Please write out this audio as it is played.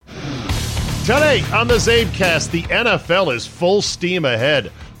Today on the Zabecast, the NFL is full steam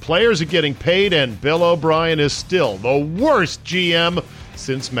ahead. Players are getting paid, and Bill O'Brien is still the worst GM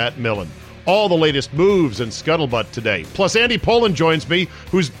since Matt Millen. All the latest moves and scuttlebutt today. Plus, Andy Pollin joins me,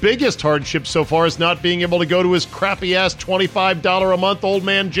 whose biggest hardship so far is not being able to go to his crappy-ass $25 a month old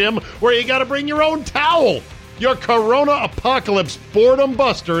man gym where you got to bring your own towel. Your Corona Apocalypse boredom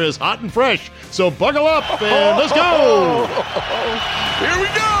buster is hot and fresh, so buckle up and let's go! Here we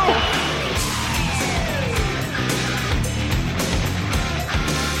go!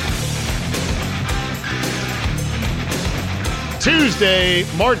 Tuesday,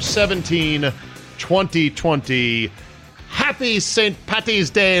 March 17, 2020. Happy St.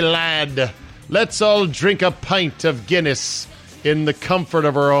 Patty's Day, lad. Let's all drink a pint of Guinness in the comfort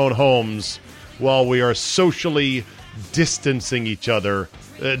of our own homes while we are socially distancing each other,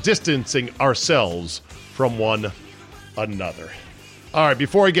 distancing ourselves from one another. All right,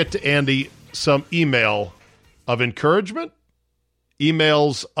 before I get to Andy, some email of encouragement,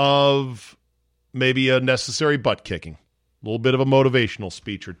 emails of maybe a necessary butt kicking. A little bit of a motivational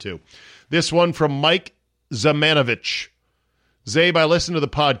speech or two. This one from Mike Zamanovich. Zabe, I listen to the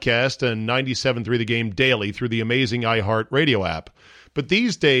podcast and 97.3 The Game daily through the amazing iHeartRadio app. But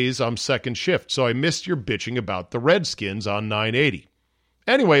these days, I'm second shift, so I missed your bitching about the Redskins on 980.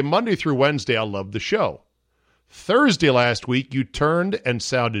 Anyway, Monday through Wednesday, I loved the show. Thursday last week, you turned and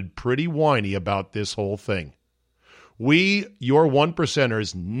sounded pretty whiny about this whole thing. We, your one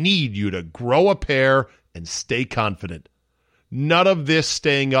percenters, need you to grow a pair and stay confident. None of this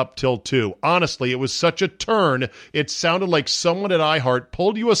staying up till 2. Honestly, it was such a turn, it sounded like someone at iHeart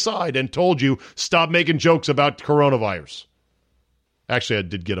pulled you aside and told you, stop making jokes about coronavirus. Actually, I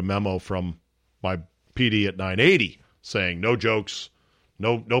did get a memo from my PD at 980 saying, no jokes,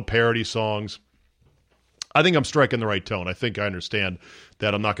 no parody songs. I think I'm striking the right tone. I think I understand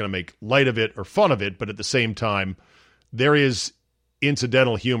that I'm not going to make light of it or fun of it, but at the same time, there is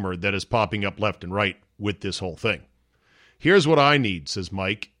incidental humor that is popping up left and right with this whole thing. Here's what I need, says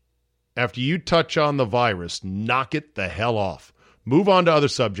Mike. After you touch on the virus, knock it the hell off. Move on to other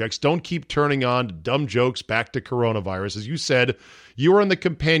subjects. Don't keep turning on to dumb jokes back to coronavirus. As you said, you are in the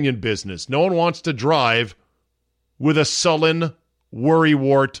companion business. No one wants to drive with a sullen,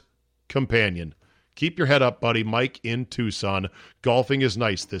 worrywart companion. Keep your head up, buddy. Mike in Tucson. Golfing is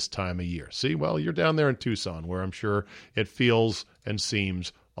nice this time of year. See, well, you're down there in Tucson, where I'm sure it feels and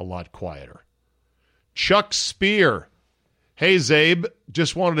seems a lot quieter. Chuck Spear. Hey, Zabe,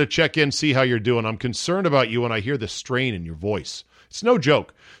 just wanted to check in, see how you're doing. I'm concerned about you when I hear the strain in your voice. It's no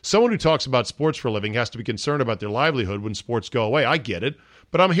joke. Someone who talks about sports for a living has to be concerned about their livelihood when sports go away. I get it,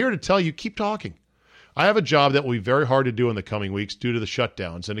 but I'm here to tell you, keep talking. I have a job that will be very hard to do in the coming weeks due to the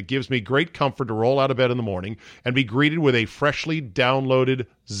shutdowns, and it gives me great comfort to roll out of bed in the morning and be greeted with a freshly downloaded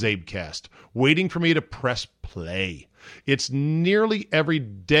Zabecast, waiting for me to press play. It's nearly every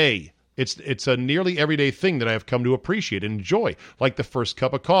day. It's a nearly everyday thing that I have come to appreciate and enjoy, like the first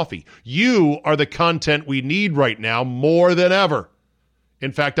cup of coffee. You are the content we need right now more than ever.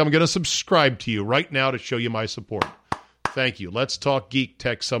 In fact, I'm going to subscribe to you right now to show you my support. Thank you. Let's talk geek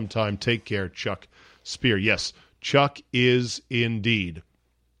tech sometime. Take care, Chuck Spear. Yes, Chuck is indeed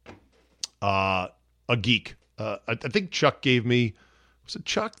a geek. I think Chuck gave me, was it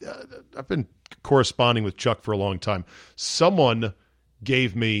Chuck? I've been corresponding with Chuck for a long time. Someone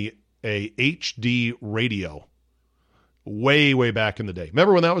gave me a HD radio way, way back in the day.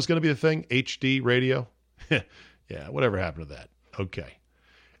 Remember when that was going to be the thing? HD radio? Yeah, whatever happened to that? Okay.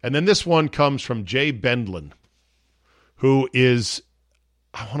 And then this one comes from Jay Bendlin, who is,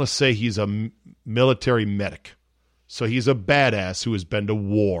 I want to say he's a military medic. So he's a badass who has been to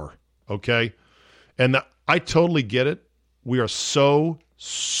war, okay? And I totally get it. We are so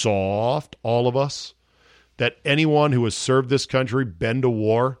soft, all of us, that anyone who has served this country, been to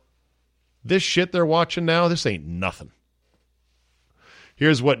war, this shit they're watching now, this ain't nothing.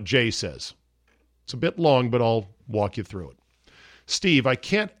 Here's what Jay says. It's a bit long, but I'll walk you through it. Steve, I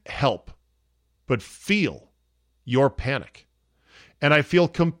can't help but feel your panic. And I feel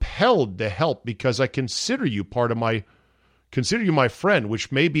compelled to help because I consider you my friend,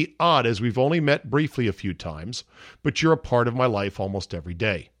 which may be odd as we've only met briefly a few times, but you're a part of my life almost every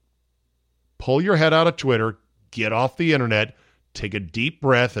day. Pull your head out of Twitter, get off the internet, take a deep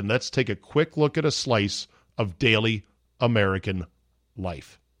breath, and let's take a quick look at a slice of daily American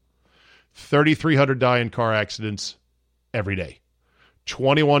life. 3,300 die in car accidents every day.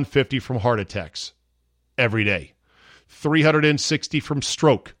 2,150 from heart attacks every day. 360 from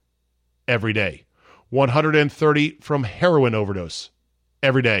stroke every day. 130 from heroin overdose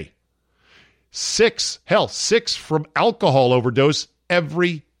every day. 6 from alcohol overdose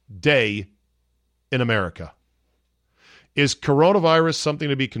every day in America. Is coronavirus something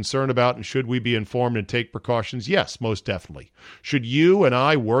to be concerned about, and should we be informed and take precautions? Yes, most definitely. Should you and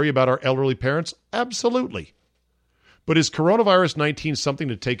I worry about our elderly parents? Absolutely. But is coronavirus 19 something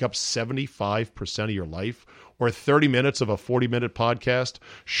to take up 75% of your life, or 30 minutes of a 40-minute podcast?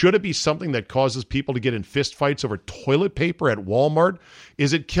 Should it be something that causes people to get in fistfights over toilet paper at Walmart?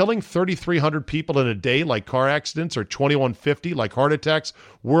 Is it killing 3,300 people in a day like car accidents, or 2,150 like heart attacks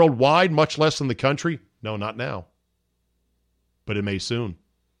worldwide, much less in the country? No, not now. But it may soon.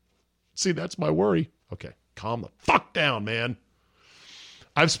 See, that's my worry. Okay, calm the fuck down, man.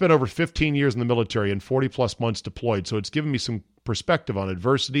 I've spent over 15 years in the military and 40-plus months deployed, so it's given me some perspective on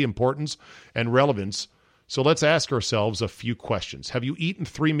adversity, importance, and relevance. So let's ask ourselves a few questions. Have you eaten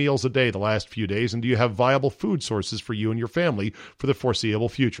 3 meals a day the last few days, and do you have viable food sources for you and your family for the foreseeable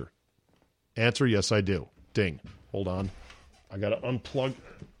future? Answer, yes, I do. Ding. Hold on. I got to unplug.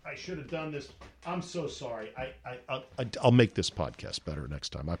 I should have done this. I'm so sorry. I'll make this podcast better next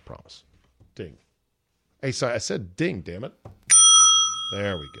time, I promise. Ding. Hey, sorry, I said ding, damn it.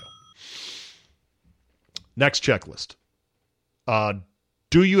 There we go. Next checklist.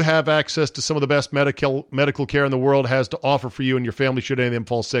 Do you have access to some of the best medical care in the world has to offer for you and your family should any of them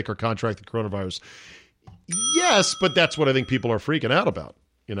fall sick or contract the coronavirus? Yes, but that's what I think people are freaking out about.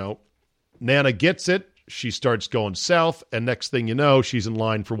 You know, Nana gets it. She starts going south, and next thing you know, she's in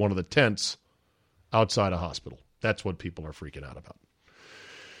line for one of the tents outside a hospital. That's what people are freaking out about.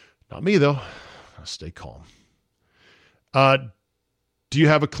 Not me, though. I'll stay calm. Do you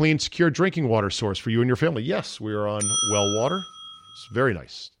have a clean, secure drinking water source for you and your family? Yes, we are on well water. It's very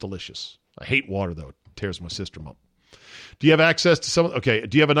nice, delicious. I hate water, though. It tears my system up. Do you have access to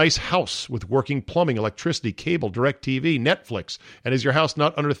do you have a nice house with working plumbing, electricity, cable, direct TV, Netflix? And is your house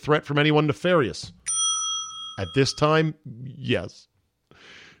not under threat from anyone nefarious? At this time, yes.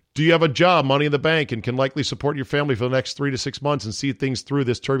 Do you have a job, money in the bank, and can likely support your family for the next 3 to 6 months and see things through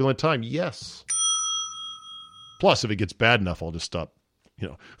this turbulent time? Yes. Plus, if it gets bad enough, I'll just stop. You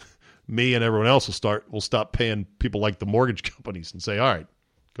know, me and everyone else will stop paying people like the mortgage companies and say, all right,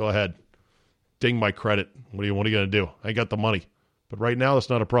 go ahead. Ding my credit. What are you going to do? I got the money. But right now, that's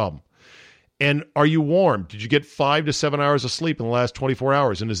not a problem. And are you warm? Did you get 5 to 7 hours of sleep in the last 24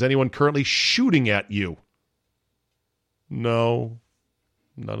 hours? And is anyone currently shooting at you? No,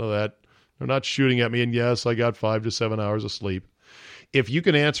 none of that. They're not shooting at me. And yes, I got 5 to 7 hours of sleep. If you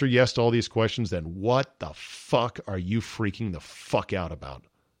can answer yes to all these questions, then what the fuck are you freaking the fuck out about?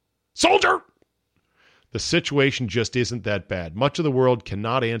 Soldier! The situation just isn't that bad. Much of the world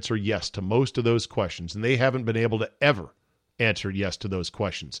cannot answer yes to most of those questions, and they haven't been able to ever answer yes to those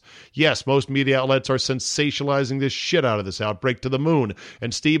questions. Yes, most media outlets are sensationalizing this shit out of this outbreak to the moon.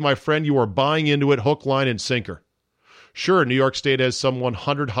 And Steve, my friend, you are buying into it hook, line, and sinker. Sure, New York State has some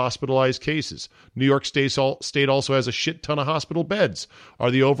 100 hospitalized cases. New York State also has a shit ton of hospital beds. Are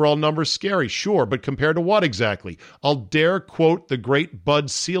the overall numbers scary? Sure, but compared to what exactly? I'll dare quote the great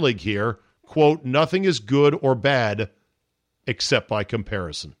Bud Selig here, quote, nothing is good or bad except by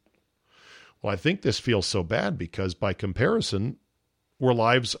comparison. Well, I think this feels so bad because by comparison, our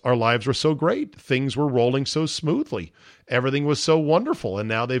lives were so great. Things were rolling so smoothly. Everything was so wonderful, and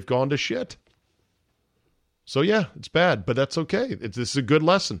now they've gone to shit. So yeah, it's bad, but that's okay. This is a good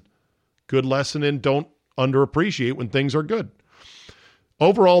lesson. Good lesson, and don't underappreciate when things are good.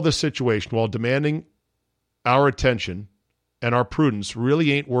 Overall, this situation, while demanding our attention and our prudence,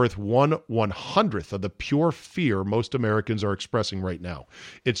 really ain't worth 1/100th of the pure fear most Americans are expressing right now.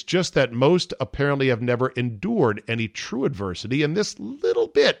 It's just that most apparently have never endured any true adversity, and this little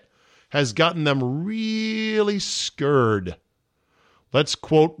bit has gotten them really scared. Let's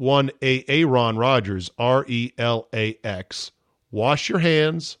quote one Aaron Rodgers, RELAX. Wash your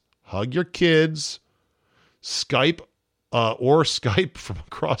hands, hug your kids, Skype from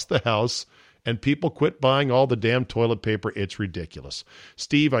across the house, and people quit buying all the damn toilet paper. It's ridiculous.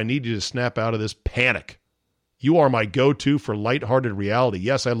 Steve, I need you to snap out of this panic. You are my go-to for lighthearted reality.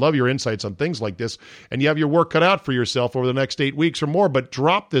 Yes, I love your insights on things like this, and you have your work cut out for yourself over the next 8 weeks or more, but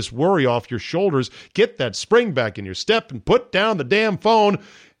drop this worry off your shoulders, get that spring back in your step, and put down the damn phone,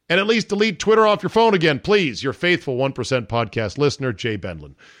 and at least delete Twitter off your phone again, please. Your faithful 1% podcast listener, Jay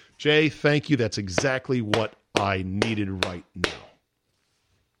Bendlin. Jay, thank you. That's exactly what I needed right now.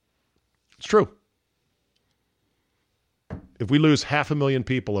 It's true. If we lose 500,000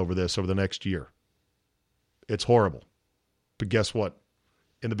 people over this over the next year, it's horrible. But guess what?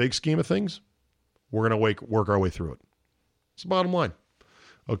 In the big scheme of things, we're going to work our way through it. It's the bottom line.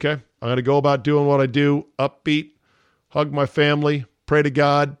 Okay? I'm going to go about doing what I do, upbeat, hug my family, pray to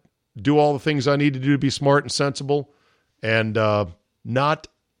God, do all the things I need to do to be smart and sensible, and not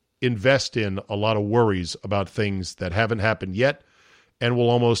invest in a lot of worries about things that haven't happened yet and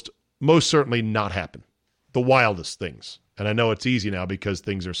will most certainly not happen. The wildest things. And I know it's easy now because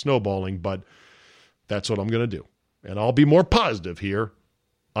things are snowballing, but that's what I'm going to do. And I'll be more positive here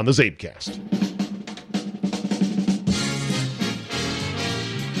on the Zabecast.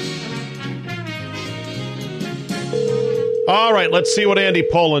 All right, let's see what Andy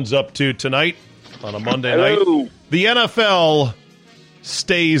Poland's up to tonight on a Monday night. The NFL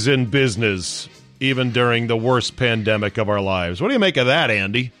stays in business even during the worst pandemic of our lives. What do you make of that,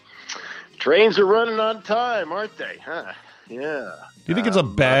 Andy? Trains are running on time, aren't they? Huh? Yeah. Do you think it's a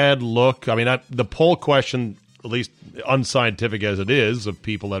bad look? I mean, the poll question, at least unscientific as it is, of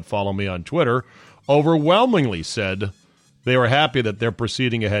people that follow me on Twitter, overwhelmingly said they were happy that they're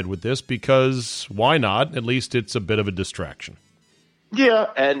proceeding ahead with this because why not? At least it's a bit of a distraction. Yeah,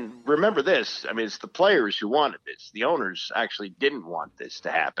 and remember this. I mean, it's the players who wanted this. The owners actually didn't want this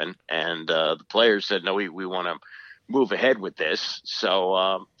to happen, and the players said, no, we want to move ahead with this.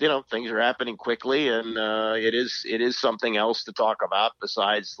 So, things are happening quickly, and it is something else to talk about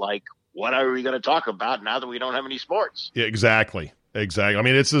besides, like, what are we going to talk about now that we don't have any sports? Yeah, exactly. I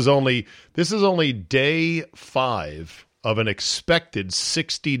mean, this is only day 5 of an expected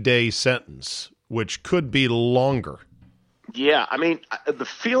 60-day sentence, which could be longer. Yeah, I mean, the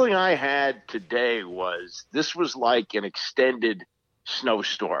feeling I had today was this was like an extended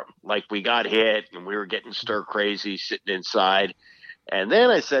snowstorm. Like we got hit and we were getting stir crazy sitting inside. And then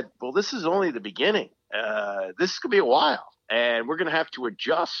I said, well, this is only the beginning. This could be a while. And we're going to have to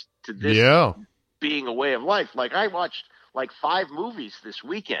adjust to this being a way of life. Like I watched like 5 movies this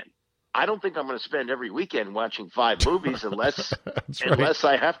weekend. I don't think I'm going to spend every weekend watching 5 movies unless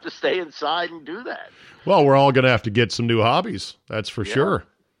I have to stay inside and do that. Well, we're all going to have to get some new hobbies. That's for sure.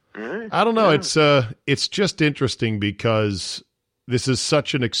 Right. I don't know. It's just interesting because this is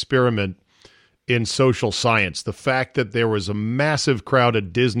such an experiment in social science. The fact that there was a massive crowd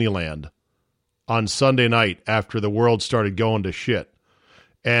at Disneyland on Sunday night after the world started going to shit.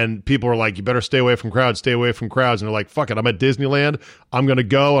 And people are like, you better stay away from crowds, stay away from crowds. And they're like, fuck it, I'm at Disneyland. I'm going to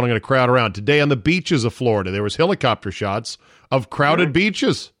go and I'm going to crowd around. Today on the beaches of Florida, there was helicopter shots of crowded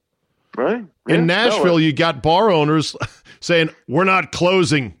beaches. Right. In Nashville, you got bar owners saying, we're not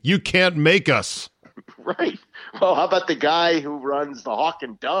closing. You can't make us. Right. Well, how about the guy who runs the Hawk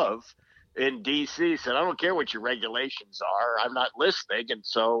and Dove in D.C. said, I don't care what your regulations are. I'm not listening. And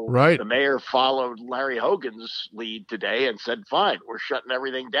so the mayor followed Larry Hogan's lead today and said, fine, we're shutting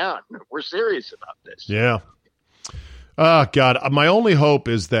everything down. We're serious about this. Yeah. Oh, God. My only hope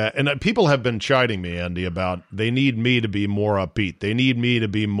is that, and people have been chiding me, Andy, about they need me to be more upbeat. They need me to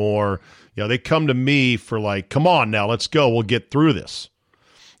be more, they come to me for like, come on now, let's go. We'll get through this.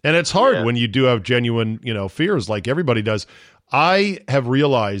 And it's hard when you do have genuine, fears like everybody does. I have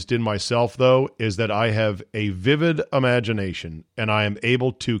realized in myself, though, is that I have a vivid imagination and I am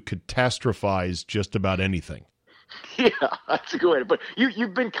able to catastrophize just about anything. Yeah, that's a good way to put it.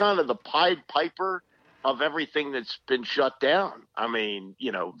 You've been kind of the Pied Piper of everything that's been shut down. I mean,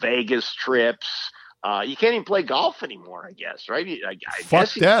 Vegas trips. You can't even play golf anymore, I guess, right?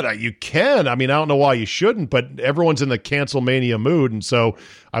 Fuck that. You can. I mean, I don't know why you shouldn't, but everyone's in the cancel mania mood. And so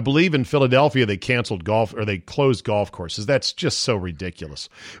I believe in Philadelphia, they canceled golf or they closed golf courses. That's just so ridiculous.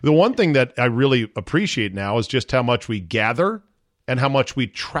 The one thing that I really appreciate now is just how much we gather and how much we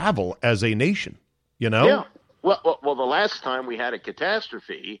travel as a nation, Yeah. Well, the last time we had a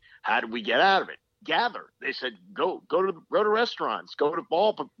catastrophe, how did we get out of it? Gather. They said, go to restaurants, go to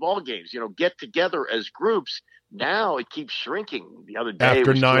ball games, get together as groups. Now it keeps shrinking. The other day after it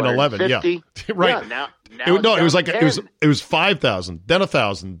was 9/11, yeah. Right. Yeah, it was 5,000, then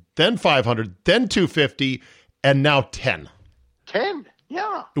 1,000, then 500, then 250, and now 10. 10.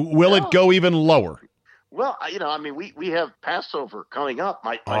 Yeah. Will it go even lower? Well, we have Passover coming up.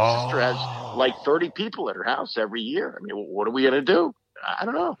 My sister has like 30 people at her house every year. I mean, what are we going to do? I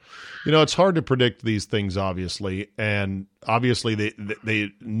don't know. It's hard to predict these things, obviously, and obviously they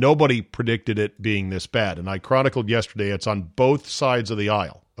nobody predicted it being this bad. And I chronicled yesterday, it's on both sides of the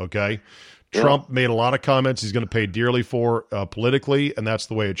aisle, okay? Yeah. Trump made a lot of comments he's going to pay dearly for politically, and that's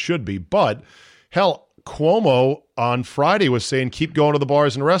the way it should be. But, hell, Cuomo on Friday was saying keep going to the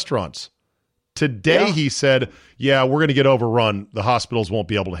bars and restaurants. Today he said, we're going to get overrun. The hospitals won't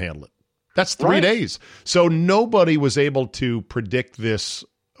be able to handle it. That's 3 days. So nobody was able to predict this,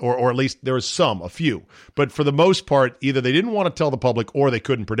 or at least there was a few. But for the most part, either they didn't want to tell the public or they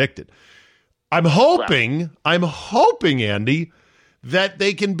couldn't predict it. I'm hoping, Andy, that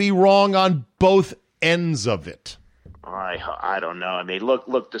they can be wrong on both ends of it. I don't know. I mean,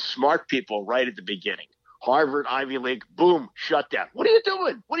 look, the smart people right at the beginning Harvard, Ivy League, boom, shut down. What are you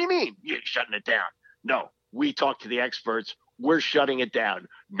doing? What do you mean you're shutting it down? No, we talked to the experts. We're shutting it down.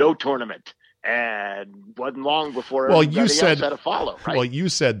 No tournament. And wasn't long before everybody else had to follow, right? Well, you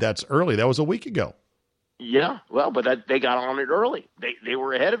said that's early. That was a week ago. Yeah, well, but they got on it early. They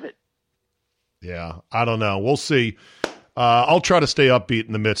were ahead of it. Yeah, I don't know. We'll see. I'll try to stay upbeat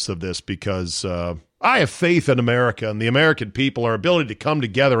in the midst of this because I have faith in America and the American people, our ability to come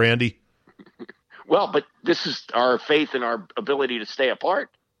together, Andy. Well, but this is our faith in our ability to stay apart.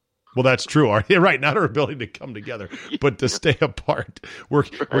 Well, that's true. Right, not our ability to come together, but to stay apart. We're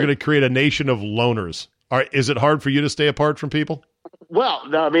going to create a nation of loners. All right, is it hard for you to stay apart from people? Well,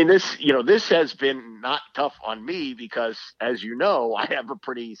 no, I mean, this has been not tough on me because, as you know, I have a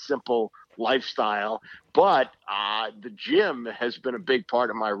pretty simple lifestyle, but the gym has been a big part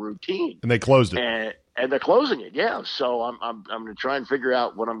of my routine. And they closed it. And they're closing it, yeah. So I'm going to try and figure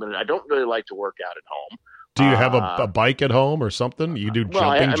out what I'm going to. I don't really like to work out at home. Do you have a bike at home or something? You do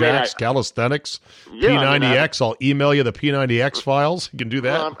jumping jacks, calisthenics, P90X. I'll email you the P90X files. You can do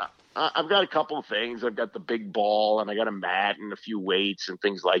that. Well, I've got a couple of things. I've got the big ball, and I got a mat and a few weights and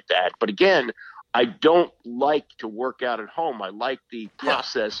things like that. But again, I don't like to work out at home. I like the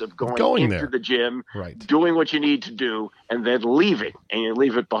process of going into the gym, doing what you need to do, and then leaving, and you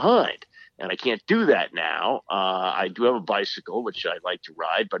leave it behind. And I can't do that now. I do have a bicycle, which I like to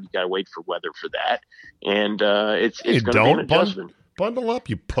ride, but you got to wait for weather for that. And it's going to be an adjustment. Bundle up,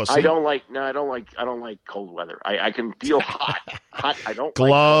 you pussy. I don't like cold weather. I can feel hot. I don't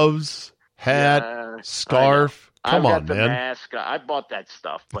gloves, hat, scarf. Come on, man. Mask. I bought that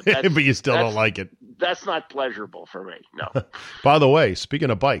stuff, but but you still don't like it. That's not pleasurable for me. No. By the way,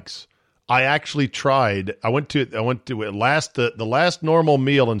 speaking of bikes, I actually tried. I went to the last normal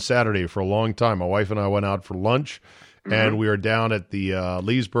meal on Saturday for a long time. My wife and I went out for lunch, and we were down at the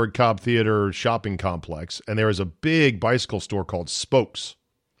Leesburg Cobb Theater shopping complex, and there was a big bicycle store called Spokes.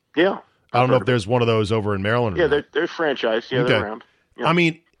 Yeah, I don't know if there's one of those over in Maryland. Yeah, they're franchised. Yeah, they're around. Yeah. I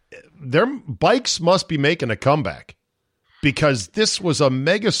mean, their bikes must be making a comeback because this was a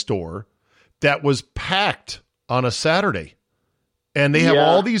mega store that was packed on a Saturday. And they have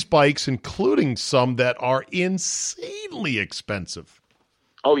all these bikes, including some that are insanely expensive.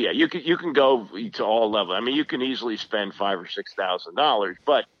 Oh yeah, you can go to all levels. I mean, you can easily spend $5,000 or $6,000,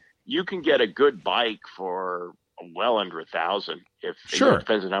 but you can get a good bike for well under $1,000. It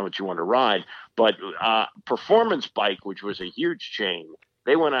depends on how much you want to ride. But Performance Bike, which was a huge chain,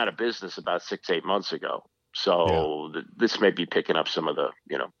 they went out of business about 6-8 months ago. So this may be picking up some of the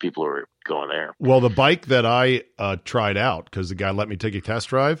people who are going there. Well, the bike that I tried out because the guy let me take a test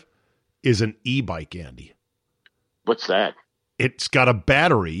drive is an e-bike, Andy. What's that? It's got a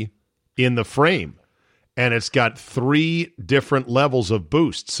battery in the frame, and it's got 3 different levels of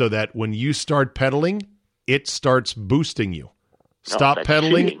boost so that when you start pedaling, it starts boosting you. Stop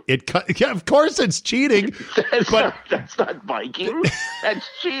pedaling. Cheating. Yeah, of course it's cheating. That's not biking. That's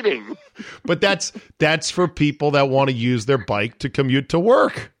cheating. But that's for people that want to use their bike to commute to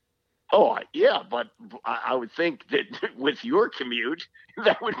work. Oh, yeah, but I would think that with your commute,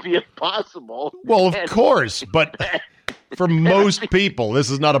 that would be impossible. Well, of course, but for most people,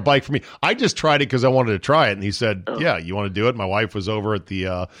 this is not a bike for me. I just tried it because I wanted to try it, and he said, yeah, you want to do it? My wife was over at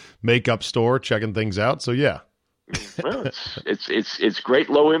the makeup store checking things out, so yeah. Well, it's great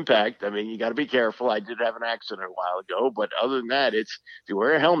low impact. I mean, you got to be careful. I did have an accident a while ago, but other than that, if you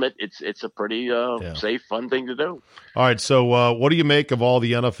wear a helmet, it's a pretty safe, fun thing to do. All right, so what do you make of all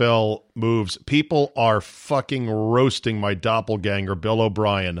the NFL moves? People are fucking roasting my doppelganger, Bill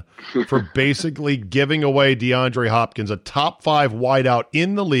O'Brien, for basically giving away DeAndre Hopkins, a top 5 wideout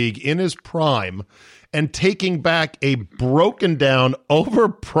in the league in his prime, and taking back a broken down,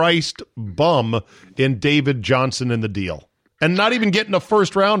 overpriced bum in David Johnson in the deal. And not even getting a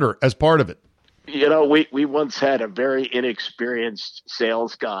first rounder as part of it. We once had a very inexperienced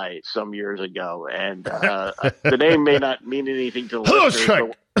sales guy some years ago, and the name may not mean anything to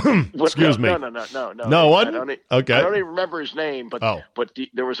listeners. Excuse me. No. No, what? Okay. I don't even remember his name, but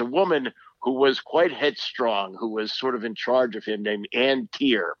there was a woman who was quite headstrong, who was sort of in charge of him, named Ann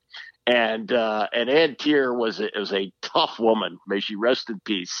Tier. And Ann Tier was a tough woman. May she rest in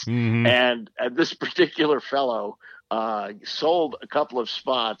peace. Mm-hmm. And this particular fellow sold a couple of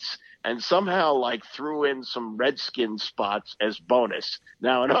spots and somehow threw in some Redskin spots as bonus.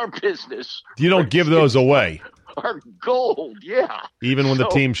 Now, in our business, you don't give those away. Are gold, yeah. Even when the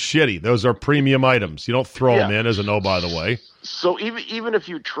team's shitty, those are premium items. You don't throw them in as a by the way. So even if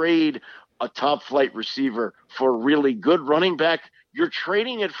you trade a top flight receiver for a really good running back, you're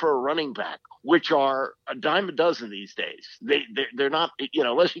trading it for a running back, which are a dime a dozen these days. They're not,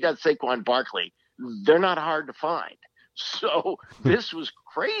 unless you got Saquon Barkley, they're not hard to find. So this was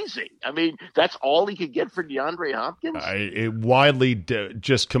crazy. I mean, that's all he could get for DeAndre Hopkins?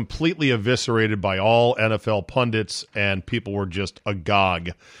 Just completely eviscerated by all NFL pundits, and people were just agog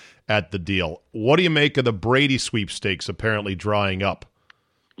at the deal. What do you make of the Brady sweepstakes apparently drying up?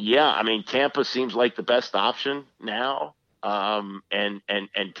 Yeah, I mean, Tampa seems like the best option now. And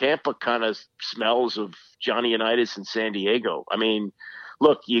Tampa kind of smells of Johnny Unitas in San Diego. I mean,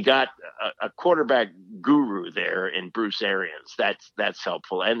 look, you got a quarterback guru there in Bruce Arians. That's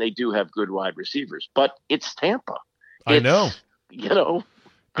helpful. And they do have good wide receivers, but it's Tampa. I know. You know,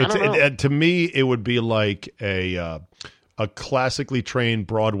 I don't know. To me, it would be like a classically trained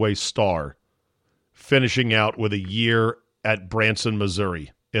Broadway star finishing out with a year at Branson,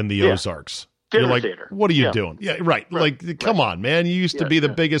 Missouri in the Ozarks. You're like, what are you doing? Yeah, right. Like, come on, man. You used to be the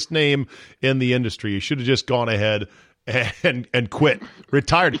biggest name in the industry. You should have just gone ahead and quit,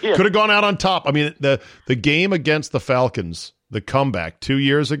 retired. Could have gone out on top. I mean, the game against the Falcons, the comeback 2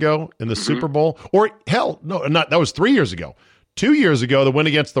 years ago in the Super Bowl, or hell, no, that was 3 years ago. 2 years ago, the win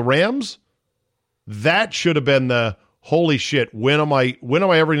against the Rams, that should have been the holy shit. When am I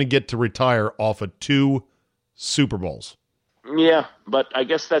ever going to get to retire off of 2 Super Bowls? Yeah, but I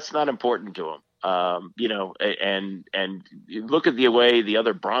guess that's not important to him. You know, and you look at the way the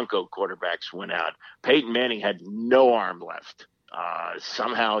other Bronco quarterbacks went out. Peyton Manning had no arm left.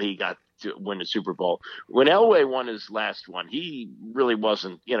 Somehow he got to win the Super Bowl. When Elway won his last one, he really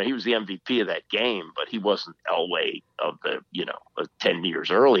wasn't, you know, he was the MVP of that game, but he wasn't Elway of the, 10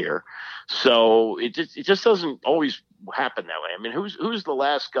 years earlier. So it just doesn't always happen that way. I mean, who's the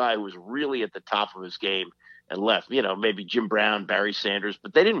last guy who was really at the top of his game and left? You know, maybe Jim Brown, Barry Sanders,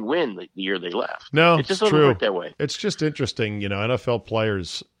 but they didn't win the year they left. No, it just doesn't work that way. It's just interesting, NFL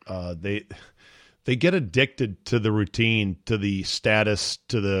players, they get addicted to the routine, to the status,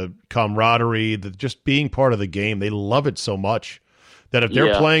 to the camaraderie, just being part of the game. They love it so much that if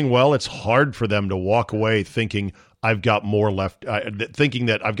they're playing well, it's hard for them to walk away thinking I've got more left, thinking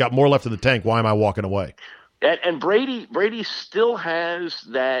that I've got more left in the tank. Why am I walking away? And Brady still has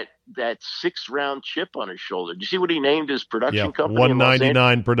that 6th round chip on his shoulder. Did you see what he named his production company?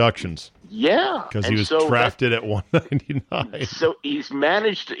 199 Productions. Yeah. Because he was drafted at 199. So he's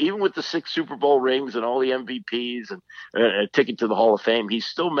managed to, even with the 6 Super Bowl rings and all the MVPs and a ticket to the Hall of Fame, he's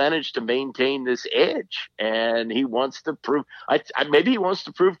still managed to maintain this edge. And he wants to prove, maybe he wants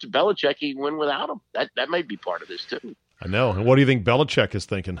to prove to Belichick he can win without him. That might be part of this too. I know. And what do you think Belichick is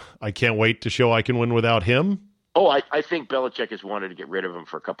thinking? I can't wait to show I can win without him. Oh, I think Belichick has wanted to get rid of him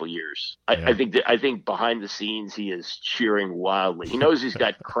for a couple of years. I think behind the scenes he is cheering wildly. He knows he's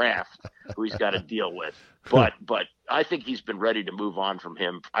got Kraft, who he's got to deal with, but I think he's been ready to move on from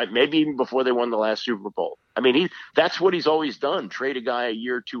him. Maybe even before they won the last Super Bowl. I mean, that's what he's always done: trade a guy a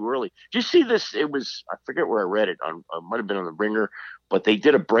year too early. Did you see this? It was, I forget where I read it on. It might have been on the Ringer. But they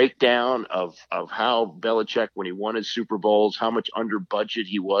did a breakdown of how Belichick, when he won his Super Bowls, how much under budget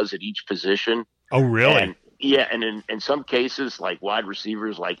he was at each position. Oh, really? And in some cases, like wide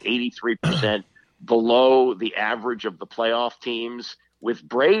receivers, like 83% below the average of the playoff teams. With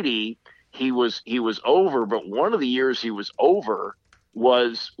Brady, he was over, but one of the years he was over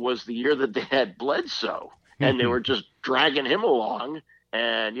was the year that they had Bledsoe, and they were just dragging him along.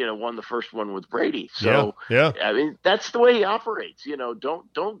 And won the first one with Brady. So yeah. I mean, that's the way he operates.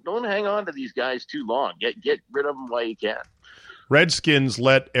 Don't hang on to these guys too long. Get rid of them while you can. Redskins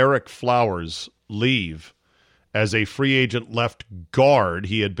let Eric Flowers leave as a free agent left guard.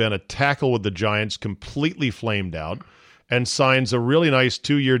 He had been a tackle with the Giants, completely flamed out, and signs a really nice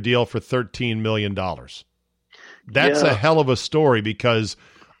 2-year deal for $13 million. That's a hell of a story, because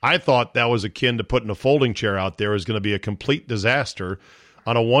I thought that was akin to putting a folding chair out there is going to be a complete disaster.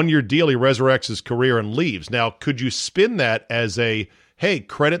 On a 1-year deal, he resurrects his career and leaves. Now, could you spin that as hey,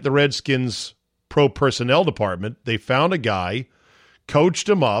 credit the Redskins pro personnel department. They found a guy, coached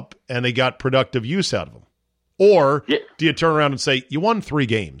him up, and they got productive use out of him. Or do you turn around and say, you won 3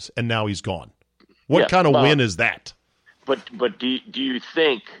 games, and now he's gone? What kind of win is that? But do you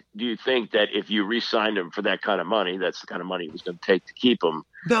think that if you re-signed him for that kind of money, that's the kind of money it was going to take to keep him?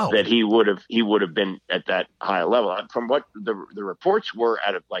 No. That he would have been at that high level. From what the reports were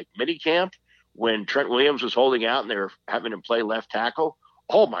at minicamp when Trent Williams was holding out and they were having him play left tackle.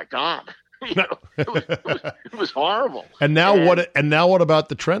 Oh my God, it was horrible. And now what about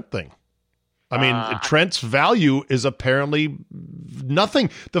the Trent thing? I mean, Trent's value is apparently nothing.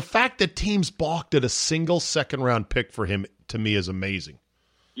 The fact that teams balked at a single second-round pick for him, to me, is amazing.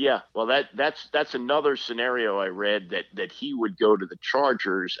 Yeah, well, that's another scenario I read that he would go to the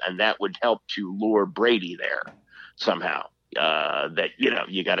Chargers, and that would help to lure Brady there somehow. that,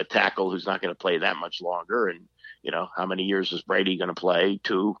 you got a tackle who's not going to play that much longer. And, how many years is Brady going to play?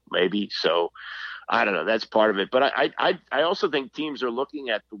 2, maybe. So I don't know. That's part of it. But I also think teams are looking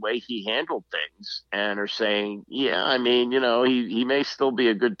at the way he handled things and are saying, yeah, I mean, he may still be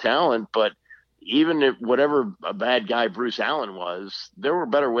a good talent, but even if whatever a bad guy Bruce Allen was, there were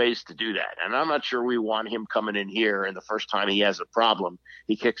better ways to do that. And I'm not sure we want him coming in here and the first time he has a problem,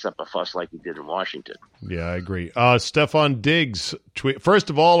 he kicks up a fuss like he did in Washington. Yeah, I agree. Stephon Diggs tweet.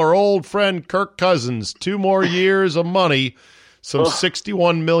 First of all, our old friend Kirk Cousins, 2 more years of money, some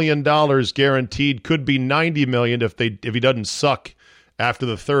 $61 million guaranteed, could be $90 million if he doesn't suck after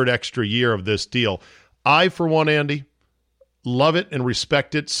the 3rd extra year of this deal. I, for one, Andy, love it and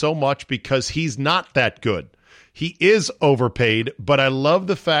respect it so much because he's not that good. He is overpaid, but I love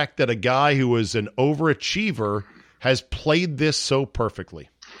the fact that a guy who is an overachiever has played this so perfectly.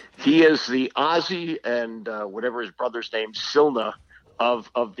 He is the Ozzie and whatever his brother's name, Silna, of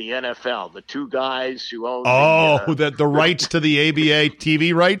the NFL. The 2 guys who own the rights to the ABA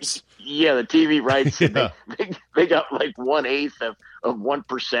TV rights? Yeah, the TV rights. Yeah. They got like 1/8 of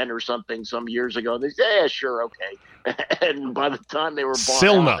 1% or something some years ago. They say, yeah, sure, okay. And by the time they were bought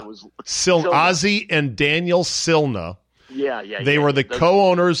out, it was Silna. Ozzie and Daniel Silna. Yeah. They were the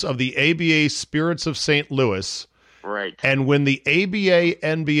co-owners of the ABA Spirits of St. Louis. Right. And when the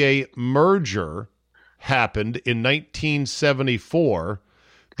ABA-NBA merger happened in 1974,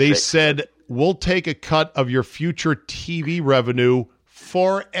 they said, we'll take a cut of your future TV revenue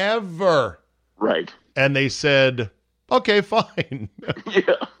forever. Right. And they said, okay, fine.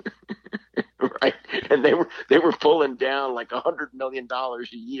 Yeah. Right. And they were pulling down like $100 million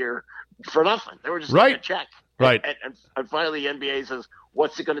a year for nothing. They were just getting a check. Right. And finally the NBA says,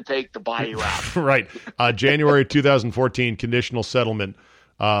 what's it going to take to buy you out? Right. January 2014, conditional settlement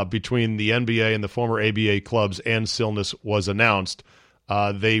between the NBA and the former ABA clubs and Silness was announced.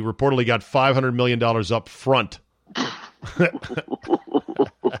 They reportedly got $500 million up front.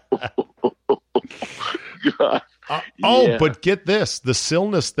 God. But get this. The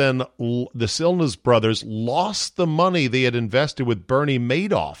Silness brothers lost the money they had invested with Bernie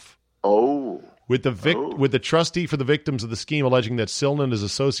Madoff. With the trustee for the victims of the scheme alleging that Silna and his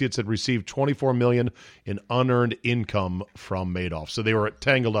associates had received $24 million in unearned income from Madoff. So they were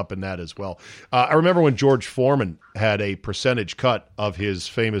tangled up in that as well. I remember when George Foreman had a percentage cut of his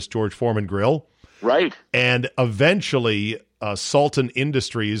famous George Foreman grill. Right. And eventually Sultan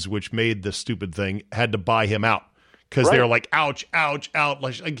Industries, which made the stupid thing, had to buy him out. Because they were like, ouch, ouch,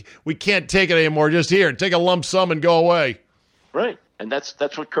 ouch. Like, we can't take it anymore. Just here, take a lump sum and go away. Right. And that's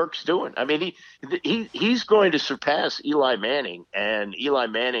what Kirk's doing. I mean, he's going to surpass Eli Manning. And Eli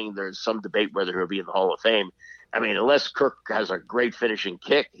Manning, there's some debate whether he'll be in the Hall of Fame. I mean, unless Kirk has a great finishing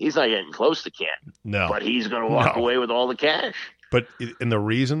kick, he's not getting close to Canton. No. But he's going to walk away with all the cash. But and the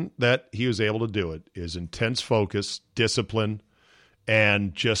reason that he was able to do it is intense focus, discipline,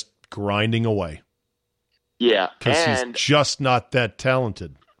 and just grinding away. Yeah. Because he's just not that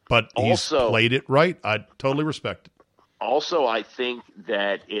talented. But he's played it right. I totally respect it. Also, I think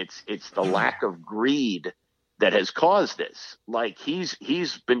that it's the lack of greed that has caused this. Like he's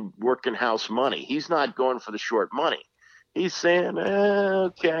been working house money. He's not going for the short money. He's saying,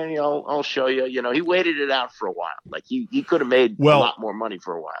 okay, I'll show you. He waited it out for a while. Like he could have made a lot more money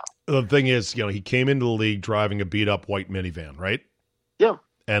for a while. The thing is, he came into the league driving a beat up white minivan, right? Yeah.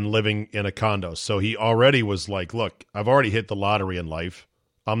 And living in a condo. So he already was like, look, I've already hit the lottery in life.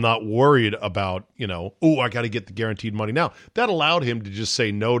 I'm not worried about, I got to get the guaranteed money now. That allowed him to just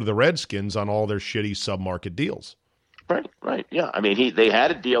say no to the Redskins on all their shitty submarket deals. Right. Yeah. I mean, they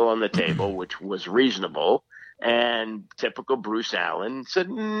had a deal on the table, which was reasonable. And typical Bruce Allen said,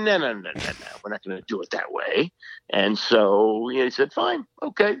 no, we're not going to do it that way. And so he said, fine,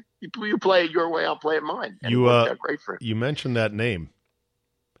 okay, you play it your way, I'll play it mine. And it worked out great for him. You mentioned that name.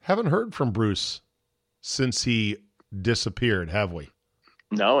 Haven't heard from Bruce since he disappeared, have we?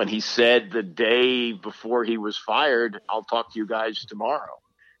 No, and he said the day before he was fired, I'll talk to you guys tomorrow.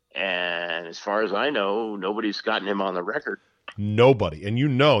 And as far as I know, nobody's gotten him on the record. Nobody. And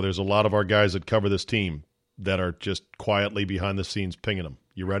there's a lot of our guys that cover this team that are just quietly behind the scenes pinging them.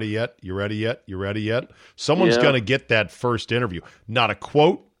 You ready yet? You ready yet? You ready yet? Someone's going to get that first interview. Not a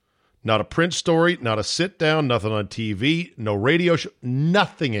quote, not a print story, not a sit down, nothing on TV, no radio show,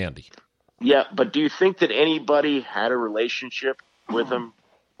 nothing, Andy. Yeah, but do you think that anybody had a relationship with him?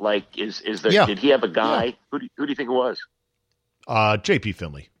 Like, did he have a guy? Yeah. Who do you think it was? JP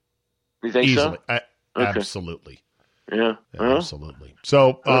Finley. You think easily? So? Okay. Absolutely. Yeah. Absolutely.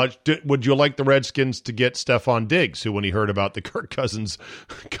 So would you like the Redskins to get Stephon Diggs, who when he heard about the Kirk Cousins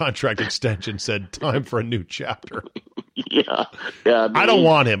contract extension said, time for a new chapter? Yeah, yeah. I don't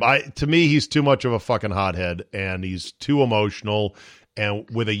want him. To me, he's too much of a fucking hothead, and he's too emotional. And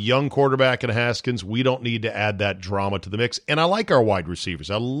with a young quarterback in Haskins, we don't need to add that drama to the mix. And I like our wide receivers.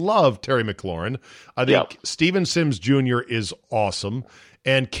 I love Terry McLaurin. I think Steven Sims Jr. is awesome.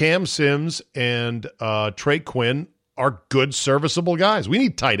 And Cam Sims and Trey Quinn are good, serviceable guys. We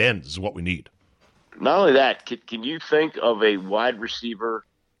need tight ends is what we need. Not only that, can you think of a wide receiver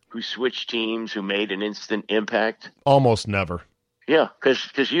who switched teams who made an instant impact? Almost never. Yeah,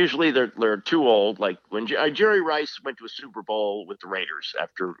 because usually they're too old. Like when Jerry Rice went to a Super Bowl with the Raiders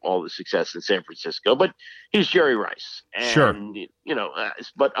after all the success in San Francisco, but he's Jerry Rice. And, sure.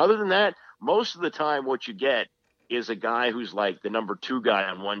 But other than that, most of the time what you get is a guy who's like the number 2 guy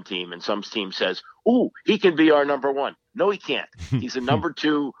on one team, and some team says, "Ooh, he can be our number 1." No, he can't. He's a number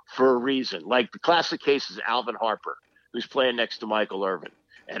 2 for a reason. Like the classic case is Alvin Harper, who's playing next to Michael Irvin.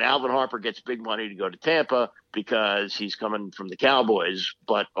 And Alvin Harper gets big money to go to Tampa because he's coming from the Cowboys,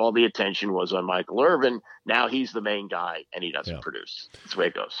 but all the attention was on Michael Irvin. Now he's the main guy, and he doesn't produce. That's the way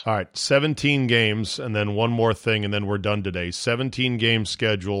it goes. All right, 17 games, and then one more thing, and then we're done today. 17-game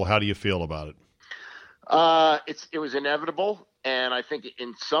schedule. How do you feel about it? It was inevitable, and I think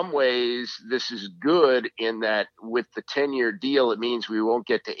in some ways this is good in that with the 10-year deal, it means we won't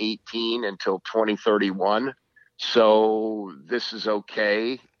get to 18 until 2031. So this is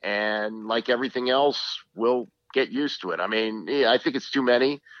okay, and like everything else, we'll get used to it. I mean, I think it's too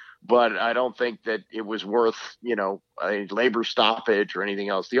many, but I don't think that it was worth, a labor stoppage or anything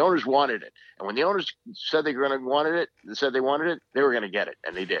else. The owners wanted it, and when the owners said they were going to wanted it, they were going to get it,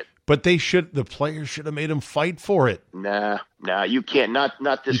 and they did. But the players should have made them fight for it. Nah, you can't.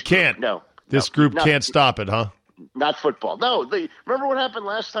 Not this. You can't. No, this group can't stop it, huh? Not football. No, remember what happened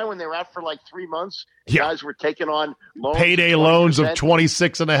last time when they were out for like 3 months? Guys were taking on loans, payday loans of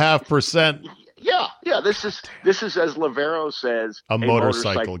 26.5%. Yeah. This is as Lavero says, a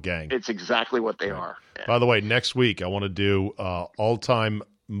motorcycle gang. It's exactly what they are. Yeah. By the way, next week I want to do all-time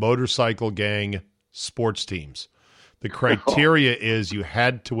motorcycle gang sports teams. The criteria is you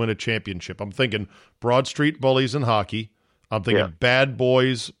had to win a championship. I'm thinking Broad Street Bullies in hockey. I'm thinking Bad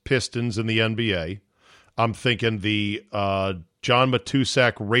Boys Pistons in the NBA. I'm thinking the John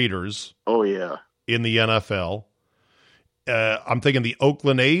Matusak Raiders. Oh, yeah. In the NFL. I'm thinking the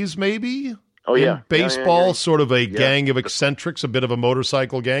Oakland A's, maybe. Oh, yeah. In baseball, sort of a gang of eccentrics, a bit of a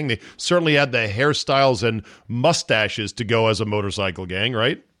motorcycle gang. They certainly had the hairstyles and mustaches to go as a motorcycle gang,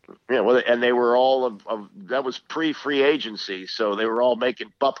 right? Yeah, well, and they were all of that was pre-free agency, so they were all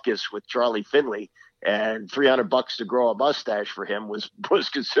making bupkis with Charlie Finley, and $300 to grow a mustache for him was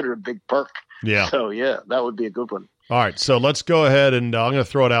considered a big perk. Yeah. So, that would be a good one. All right, so let's go ahead and I'm going to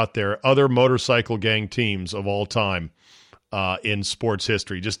throw it out there. Other motorcycle gang teams of all time in sports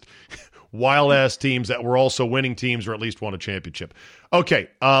history. Just wild-ass teams that were also winning teams or at least won a championship. Okay,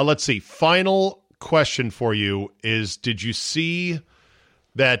 let's see. Final question for you is, did you see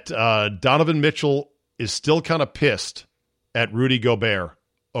that Donovan Mitchell is still kind of pissed at Rudy Gobert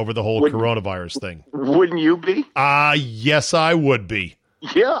over the whole coronavirus thing? Wouldn't you be? Yes, I would be.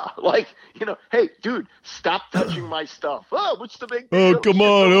 Yeah, hey, dude, stop touching my stuff. Oh, what's the big deal? Oh, come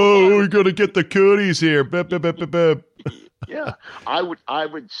on. Oh, we're going to get the cooties here. Bip, bip, bip, bip, bip. Yeah, I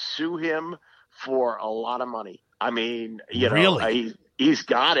would sue him for a lot of money. I mean, really? He's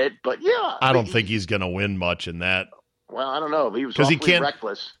got it, but I don't think he's going to win much in that. Well, I don't know. He was awfully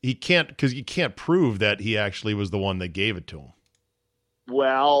reckless. He can't, because you can't prove that he actually was the one that gave it to him.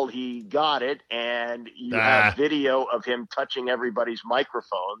 Well, he got it, and you have video of him touching everybody's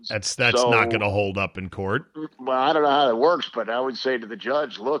microphones. That's not going to hold up in court. Well, I don't know how that works, but I would say to the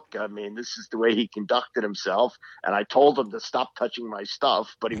judge, look, I mean, this is the way he conducted himself, and I told him to stop touching my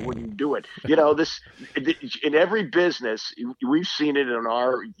stuff, but he wouldn't do it. This in every business, we've seen it in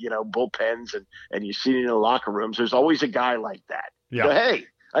our, bullpens, and you've seen it in the locker rooms. There's always a guy like that. Yeah. Hey,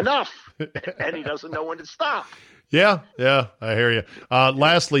 enough, and he doesn't know when to stop. Yeah, I hear you.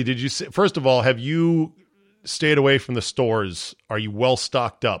 Lastly, first of all, have you stayed away from the stores? Are you well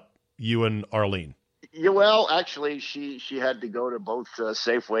stocked up, you and Arlene? Yeah, well, actually, she had to go to both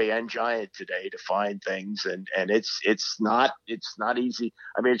Safeway and Giant today to find things, and it's not easy.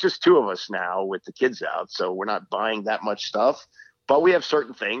 I mean, it's just 2 of us now with the kids out, so we're not buying that much stuff. But we have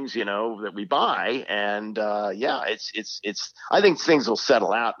certain things, that we buy, and it's. I think things will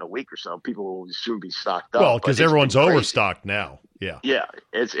settle out in a week or so. People will soon be stocked up. Well, because everyone's overstocked now. Yeah,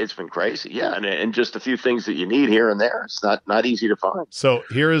 it's been crazy. Yeah, and just a few things that you need here and there. It's not easy to find. So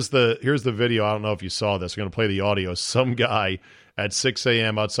here's the video. I don't know if you saw this. I'm going to play the audio. Some guy at 6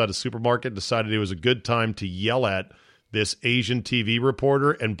 a.m. outside a supermarket decided it was a good time to yell at this Asian TV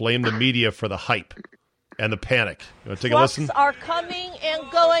reporter and blame the media for the hype. and the panic. You want to take a Trucks listen? are coming and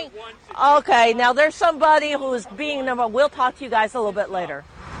going. Okay, now there's somebody who's being number. We'll talk to you guys a little bit later.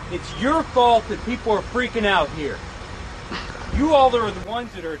 It's your fault that people are freaking out here. You all are the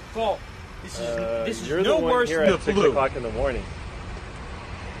ones that are at fault. This is no worse than the flu. 6 o'clock in the morning.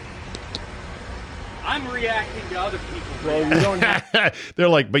 I'm reacting to other people. Well, you don't have They're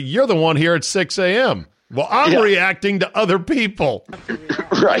like, but you're the one here at 6 a.m. Well, I'm reacting to other people.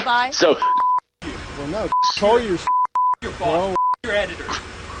 Right. Bye. So well, no. Call your Your boss, your editor,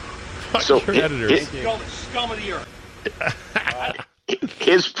 So your editors. scum of the earth.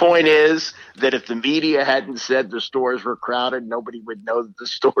 his point is that if the media hadn't said the stores were crowded, nobody would know that the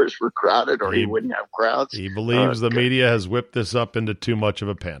stores were crowded, or he wouldn't have crowds. He believes the media has whipped this up into too much of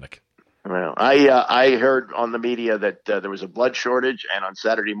a panic. Well, I heard on the media that there was a blood shortage, and on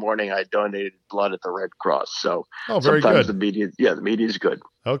Saturday morning I donated blood at the Red Cross. So very sometimes good. the media is good.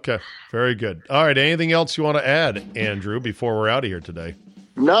 Okay, very good. All right, anything else you want to add, Andrew, before we're out of here today?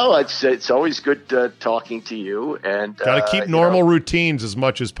 No, it's always good talking to you, and Got to keep normal routines as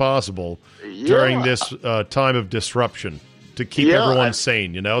much as possible during this time of disruption to keep everyone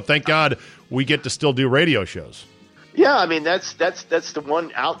sane. Thank God we get to still do radio shows. Yeah, I mean that's the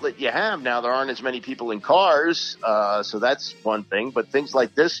one outlet you have now. There aren't as many people in cars, so that's one thing. But things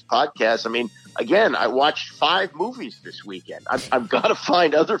like this podcast, I mean, again, I watched 5 movies this weekend. I've got to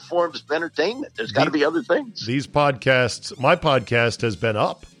find other forms of entertainment. There's got to be other things. These podcasts, my podcast has been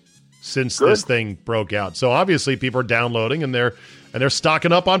up since this thing broke out. So obviously people are downloading and they're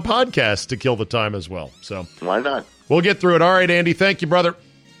stocking up on podcasts to kill the time as well. So Why not? we'll get through it. All right, Andy, thank you, brother.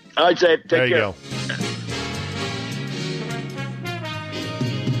 All right, Dave, take There you care. go.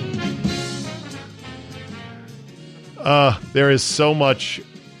 There is so much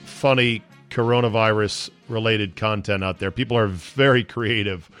funny coronavirus-related content out there. People are very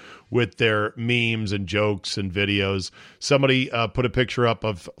creative with their memes and jokes and videos. Somebody put a picture up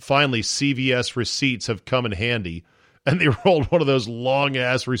of finally CVS receipts have come in handy, and they rolled one of those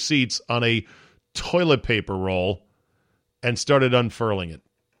long-ass receipts on a toilet paper roll and started unfurling it.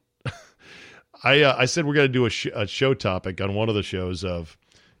 I said we're going to do a show topic on one of the shows of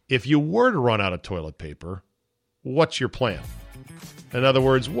if you were to run out of toilet paper, what's your plan? In other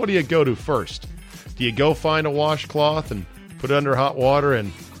words, what do you go to first? Do you go find a washcloth and put it under hot water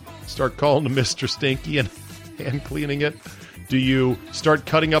and start calling to Mr. Stinky and hand cleaning it? Do you start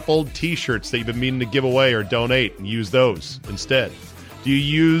cutting up old T-shirts that you've been meaning to give away or donate and use those instead? Do you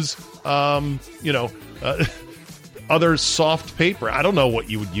use, other soft paper? I don't know what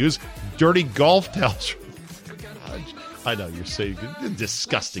you would use. Dirty golf towels. I know you're saying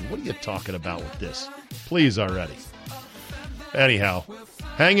disgusting. What are you talking about with this? Please already. Anyhow,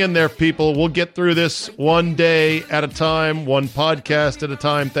 hang in there, people. We'll get through this one day at a time, one podcast at a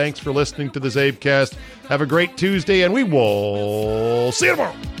time. Thanks for listening to the Zabecast. Have a great Tuesday, and we will see you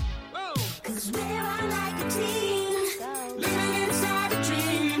tomorrow.